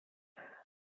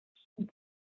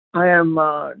I am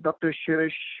Dr.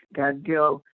 Shirish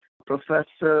Gadgeel,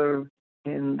 professor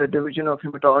in the Division of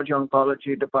Hematology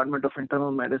Oncology, Department of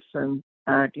Internal Medicine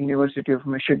at University of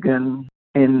Michigan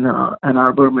in Ann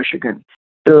Arbor, Michigan.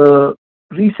 The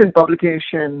recent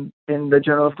publication in the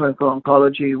Journal of Clinical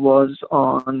Oncology was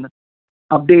on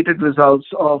updated results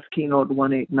of Keynote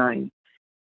 189.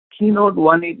 Keynote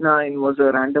 189 was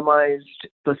a randomized,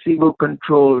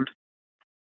 placebo-controlled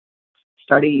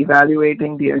study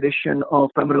evaluating the addition of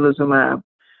pembrolizumab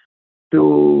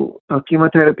to a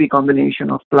chemotherapy combination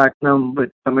of platinum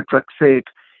with pemetrexate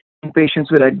in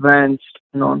patients with advanced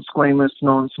non-squamous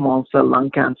non-small cell lung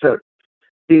cancer.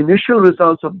 The initial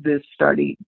results of this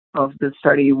study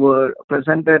were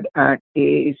presented at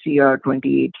AACR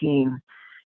 2018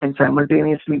 and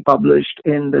simultaneously published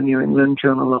in the New England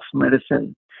Journal of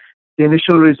Medicine. The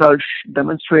initial results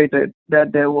demonstrated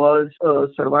that there was a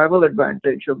survival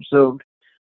advantage observed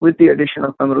with the addition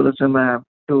of pembrolizumab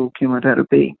to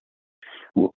chemotherapy.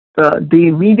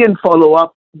 The median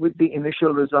follow-up with the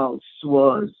initial results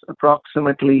was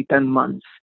approximately 10 months.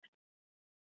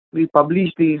 We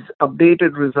published these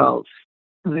updated results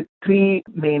with three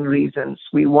main reasons.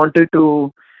 We wanted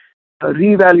to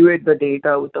reevaluate the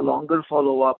data with a longer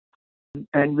follow-up,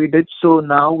 and we did so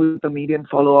now with a median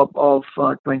follow-up of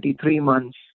 23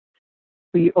 months.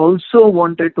 We also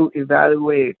wanted to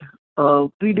evaluate a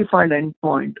predefined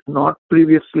endpoint not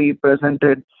previously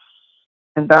presented,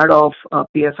 and that of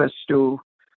PFS2.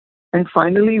 And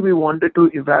finally, we wanted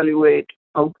to evaluate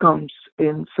outcomes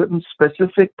in certain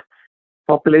specific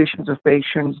populations of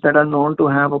patients that are known to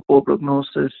have a poor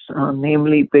prognosis,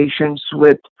 namely patients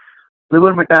with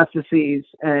liver metastases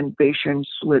and patients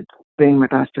with brain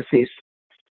metastases.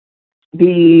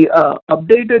 The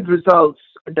updated results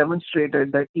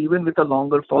demonstrated that even with a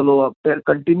longer follow-up, there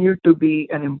continued to be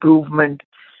an improvement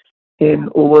in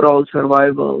overall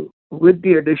survival with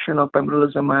the addition of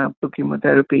pembrolizumab to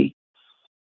chemotherapy.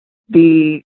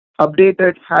 The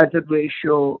updated hazard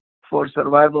ratio for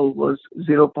survival was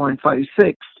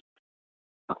 0.56,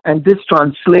 and this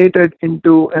translated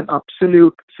into an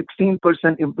absolute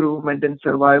 16% improvement in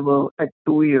survival at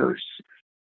 2 years,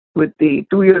 with the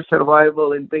 2-year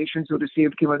survival in patients who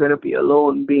received chemotherapy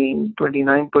alone being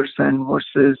 29%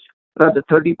 versus rather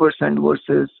 30%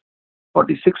 versus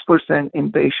 46%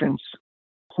 in patients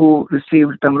who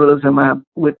received pembrolizumab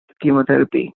with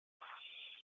chemotherapy.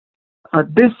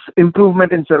 This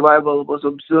improvement in survival was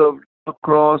observed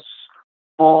across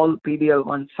all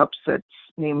PD-L1 subsets,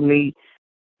 namely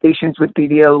patients with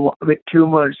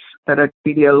tumors that had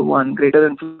PD-L1 greater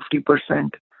than 50%,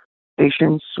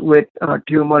 patients with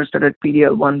tumors that had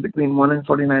PD-L1 between 1 and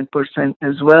 49%,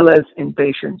 as well as in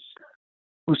patients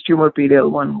whose tumor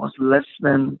PD-L1 was less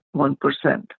than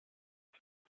 1%.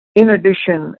 In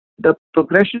addition, the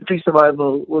progression-free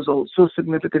survival was also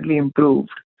significantly improved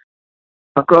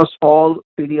across all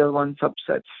PD-L1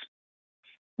 subsets.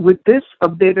 With this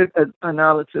updated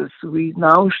analysis, we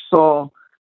now saw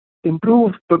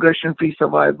improved progression-free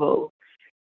survival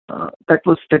that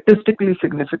was statistically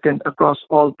significant across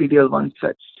all PD-L1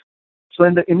 sets. So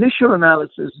in the initial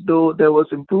analysis, though there was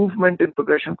improvement in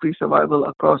progression-free survival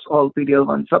across all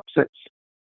PD-L1 subsets,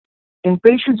 in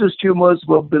patients whose tumors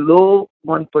were below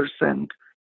 1%,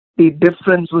 the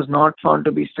difference was not found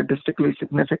to be statistically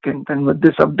significant. And with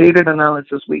this updated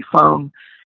analysis, we found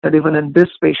that even in this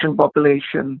patient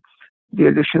population, the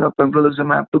addition of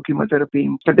pembrolizumab to chemotherapy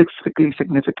statistically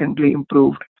significantly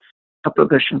improved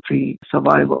progression-free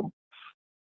survival.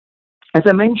 As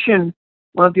I mentioned,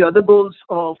 one of the other goals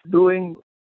of doing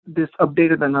this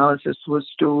updated analysis was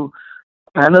to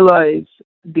analyze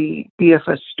the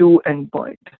PFS2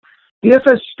 endpoint.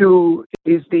 PFS2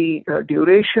 is the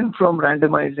duration from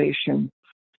randomization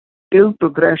till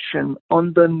progression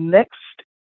on the next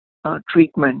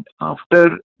treatment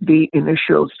after the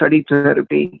initial study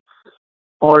therapy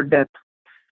or death.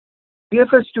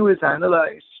 PFS2 is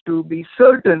analyzed to be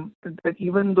certain that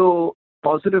even though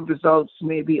positive results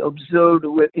may be observed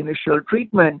with initial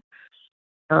treatment,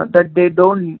 that they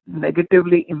don't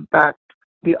negatively impact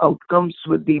the outcomes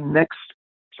with the next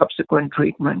subsequent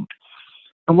treatment.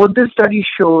 And what this study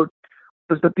showed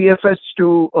was the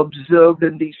PFS2 observed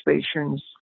in these patients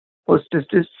was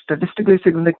statistically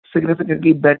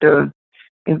significantly better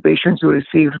in patients who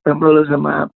received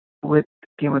pembrolizumab with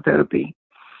chemotherapy.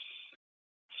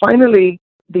 Finally,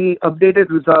 the updated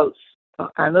results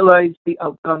analyzed the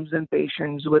outcomes in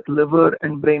patients with liver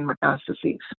and brain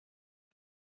metastases.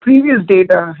 Previous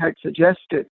data had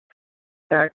suggested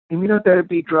that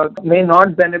immunotherapy drugs may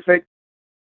not benefit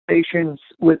patients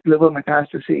with liver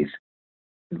metastases.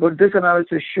 What this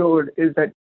analysis showed is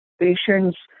that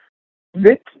patients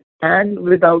with and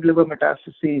without liver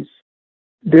metastases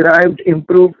derived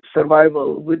improved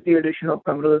survival with the addition of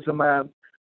pembrolizumab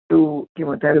to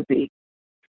chemotherapy.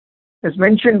 As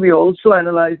mentioned, we also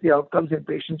analyzed the outcomes in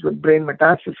patients with brain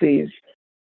metastases.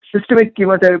 Systemic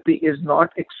chemotherapy is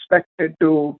not expected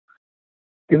to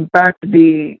impact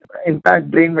brain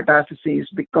metastases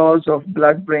because of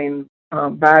blood-brain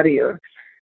barrier,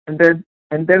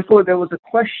 and therefore there was a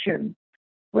question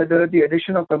whether the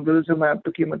addition of pembrolizumab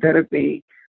to chemotherapy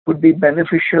would be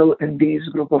beneficial in these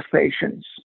group of patients.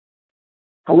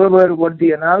 However, what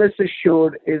the analysis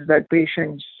showed is that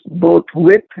patients both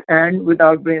with and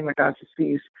without brain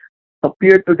metastases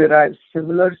appeared to derive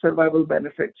similar survival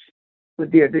benefits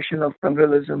with the addition of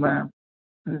pembrolizumab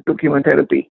to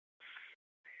chemotherapy.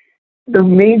 The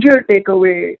major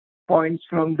takeaway points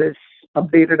from this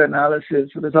updated analysis,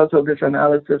 results of this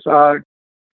analysis, are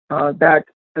that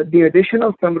the addition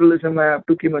of pembrolizumab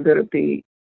to chemotherapy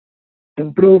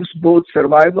improves both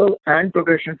survival and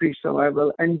progression-free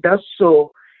survival, and does so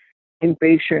in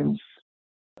patients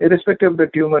irrespective of the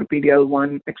tumor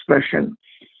PD-L1 expression,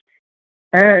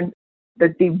 and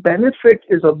that the benefit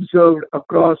is observed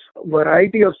across a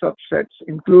variety of subsets,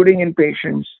 including in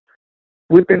patients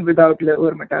with and without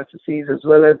liver metastases, as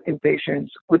well as in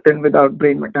patients with and without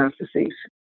brain metastases.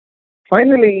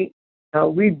 Finally,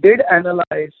 we did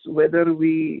analyze whether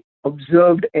we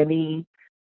observed any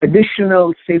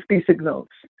additional safety signals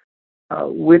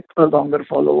with a longer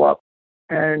follow-up.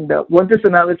 And what this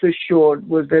analysis showed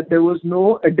was that there was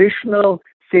no additional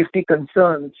safety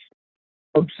concerns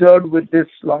observed with this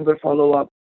longer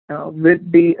follow-up with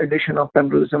the addition of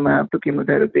pembrolizumab to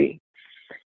chemotherapy.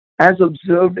 As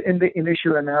observed in the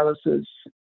initial analysis,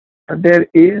 there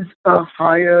is a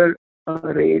higher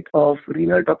rate of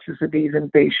renal toxicities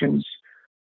in patients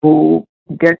who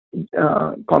get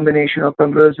a combination of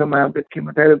pembrolizumab with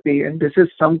chemotherapy, and this is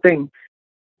something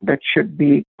that should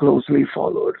be closely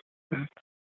followed.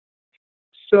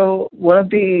 So one of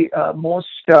the most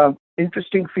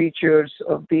interesting features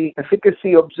of the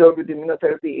efficacy observed with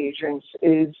immunotherapy agents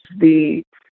is the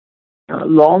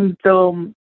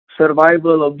long-term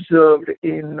survival observed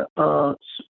in a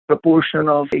proportion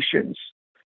of patients.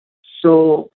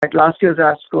 So at last year's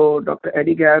ASCO, Dr.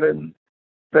 Eddie Guerin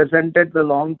presented the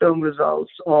long-term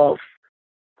results of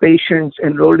patients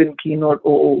enrolled in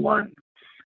KEYNOTE-001.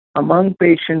 Among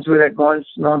patients with advanced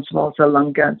non-small cell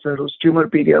lung cancer whose tumor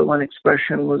PD-L1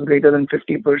 expression was greater than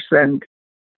 50%,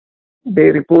 they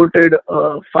reported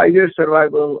a 5-year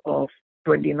survival of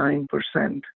 29%.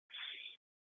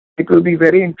 It will be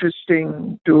very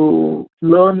interesting to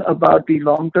learn about the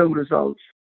long-term results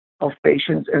of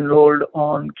patients enrolled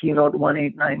on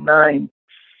KEYNOTE-1899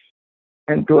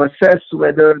 and to assess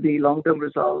whether the long-term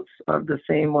results are the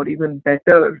same or even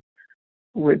better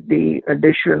with the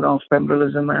addition of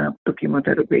pembrolizumab to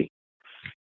chemotherapy.